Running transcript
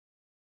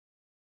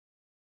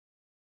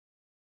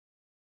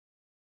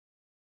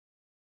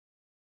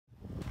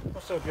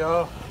What's up,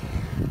 y'all?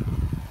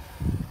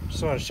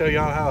 Just want to show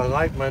y'all how I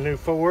like my new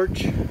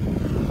forge.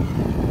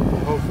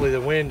 Hopefully the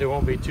wind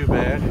won't be too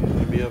bad.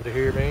 You'll be able to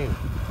hear me, and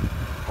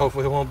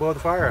hopefully it won't blow the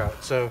fire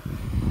out. So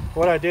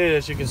what I did,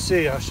 as you can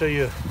see, I'll show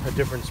you a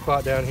different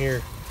spot down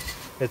here.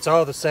 It's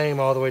all the same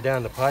all the way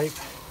down the pipe,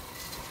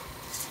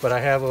 but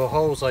I have little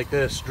holes like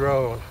this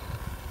drilled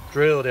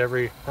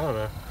every, I don't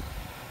know,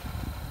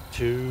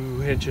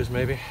 2 inches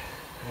maybe.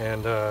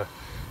 And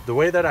the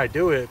way that I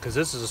do it, because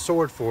this is a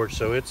sword forge,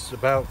 so it's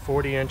about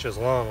 40 inches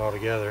long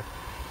altogether,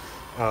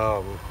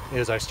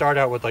 is I start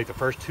out with like the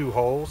first 2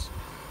 holes.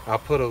 I'll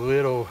put a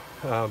little,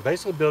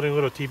 basically building a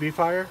little TB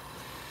fire.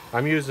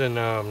 I'm using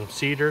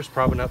cedars,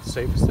 probably not the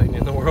safest thing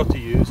in the world to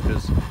use,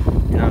 because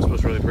you're not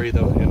supposed to really breathe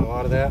in a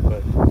lot of that,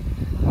 but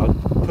I'll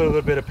put a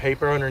little bit of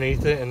paper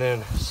underneath it and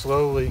then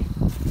slowly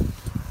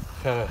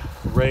kind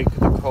of rake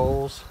the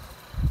coals.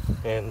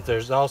 And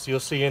there's also,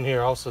 you'll see in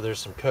here also, there's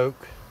some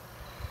coke.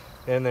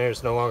 And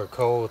there's no longer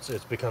coal,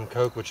 it's become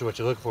coke, which is what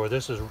you look for.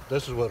 This is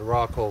what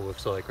raw coal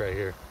looks like right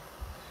here.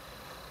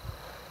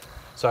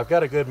 So I've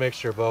got a good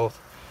mixture of both.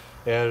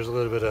 Yeah, there's a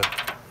little bit of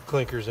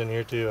clinkers in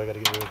here too. I got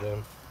to get rid of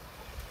them.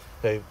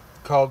 They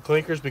called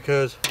clinkers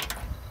because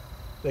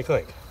they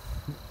clink.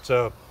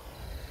 So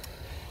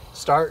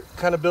start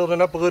kind of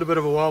building up a little bit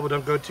of a wall, but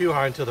don't go too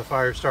high until the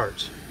fire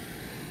starts.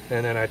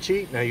 And then I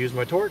cheat and I use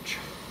my torch.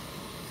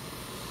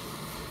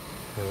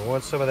 And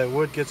once some of that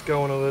wood gets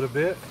going a little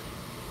bit,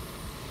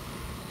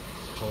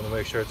 I want to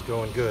make sure it's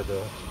going good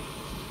though.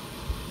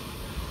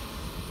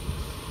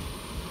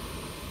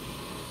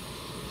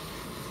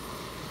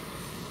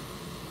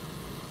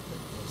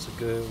 Once the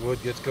good wood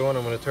gets going,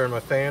 I'm going to turn my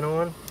fan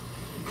on.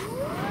 I'm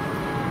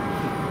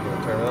going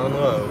to turn it on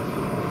low.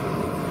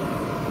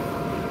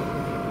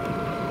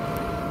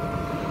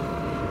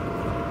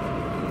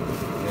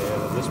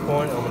 And at this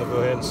point, I'm going to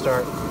go ahead and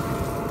start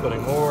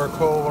putting more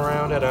coal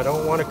around it. I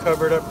don't want to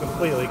cover it up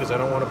completely because I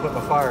don't want to put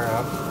my fire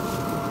out,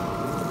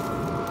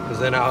 because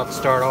then I'll have to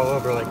start all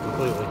over like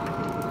completely.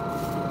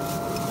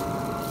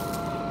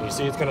 You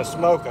see it's going to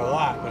smoke a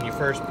lot when you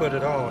first put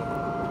it on,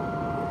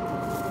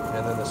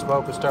 and then the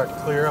smoke will start to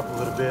clear up a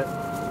little bit,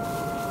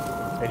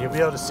 and you'll be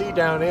able to see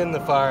down in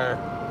the fire,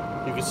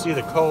 you can see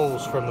the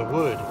coals from the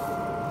wood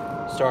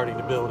starting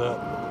to build up.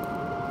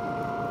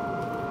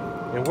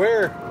 And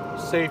wear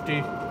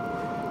safety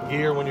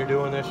gear when you're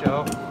doing this,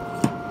 y'all.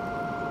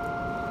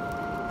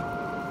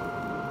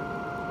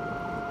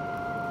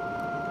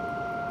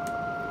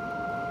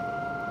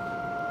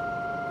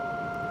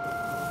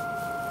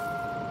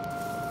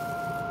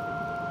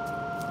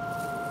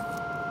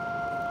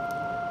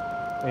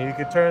 And you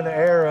can turn the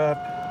air up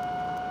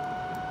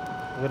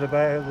little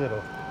by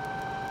little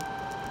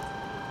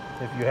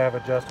if you have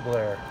adjustable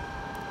air.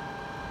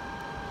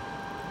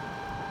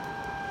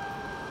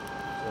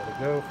 So to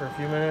go for a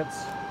few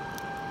minutes.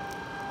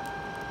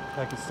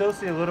 I can still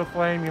see a little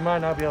flame. You might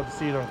not be able to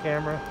see it on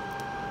camera,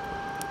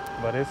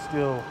 but it's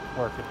still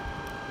working.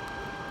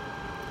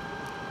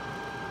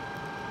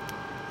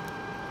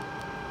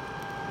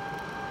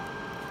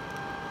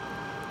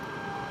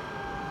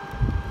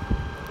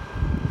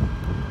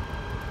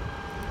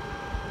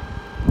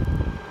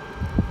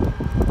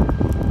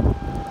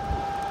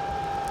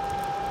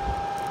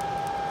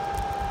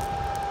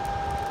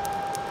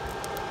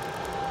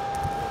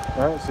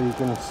 Alright, so you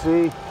can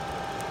see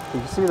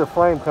the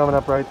flame coming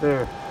up right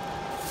there.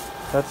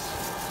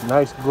 That's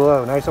nice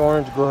glow, nice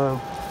orange glow.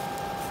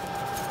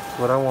 That's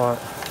what I want.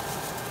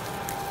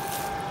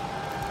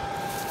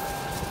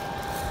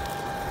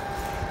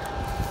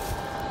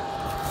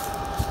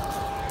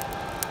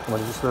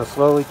 I'm just going to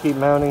slowly keep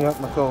mounting up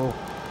my coal,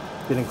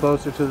 getting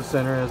closer to the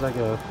center as I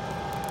go.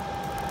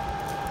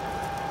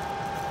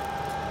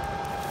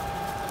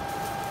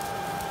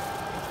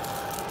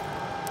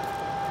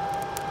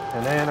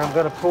 And then I'm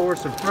going to pour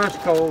some fresh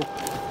coal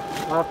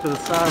off to the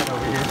side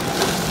over here,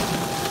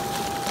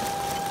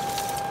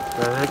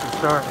 so they can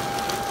start,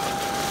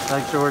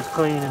 make sure it's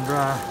clean and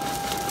dry.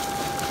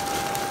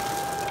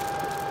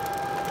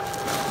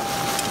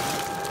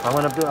 I'm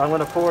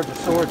gonna forge a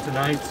sword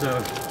tonight,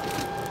 so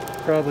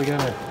probably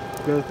gonna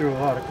go through a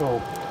lot of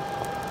coal.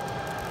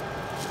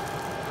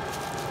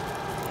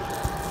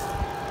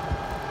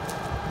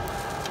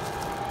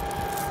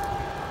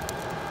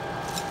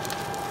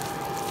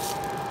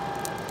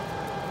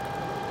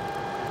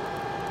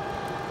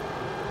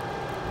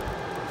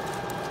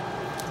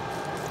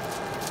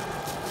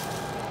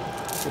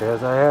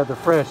 As I add the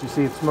fresh, you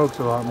see it smokes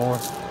a lot more.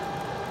 If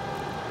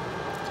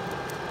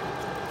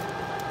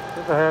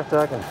I have to,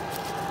 I can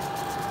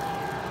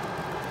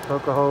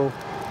poke a hole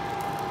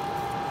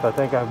if I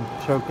think I'm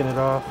choking it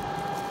off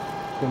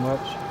too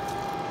much.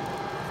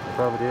 I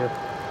probably did.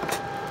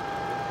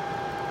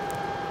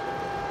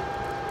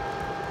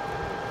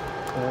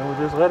 And we'll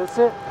just let it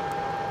sit.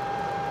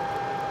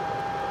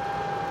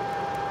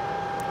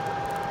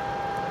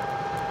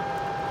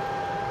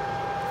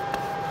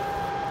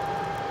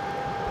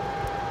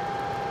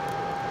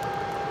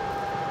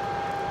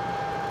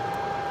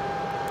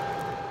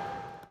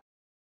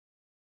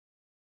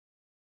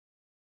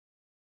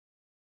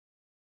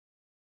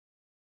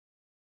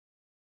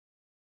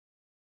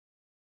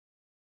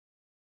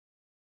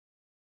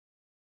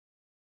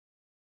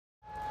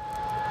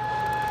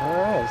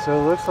 So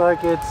it looks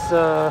like it's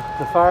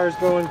the fire's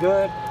going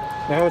good.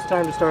 Now it's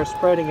time to start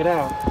spreading it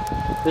out.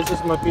 This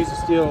is my piece of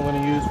steel I'm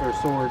going to use for a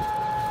sword.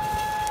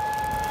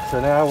 So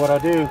now what I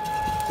do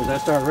is I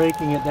start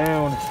raking it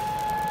down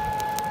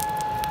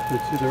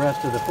to the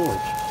rest of the forge.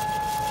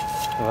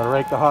 So I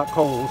rake the hot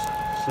coals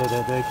so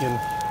that they can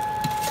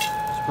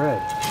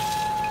spread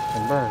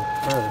and burn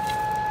further.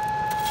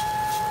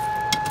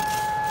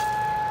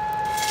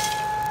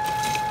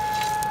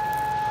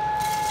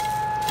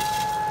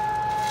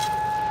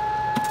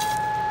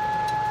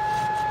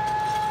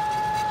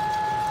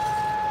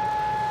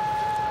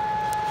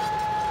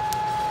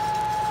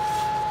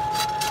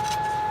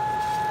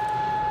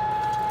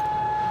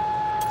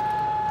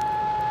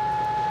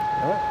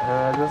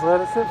 Just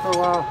let it sit for a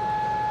while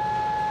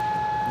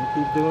and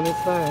keep doing its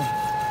thing.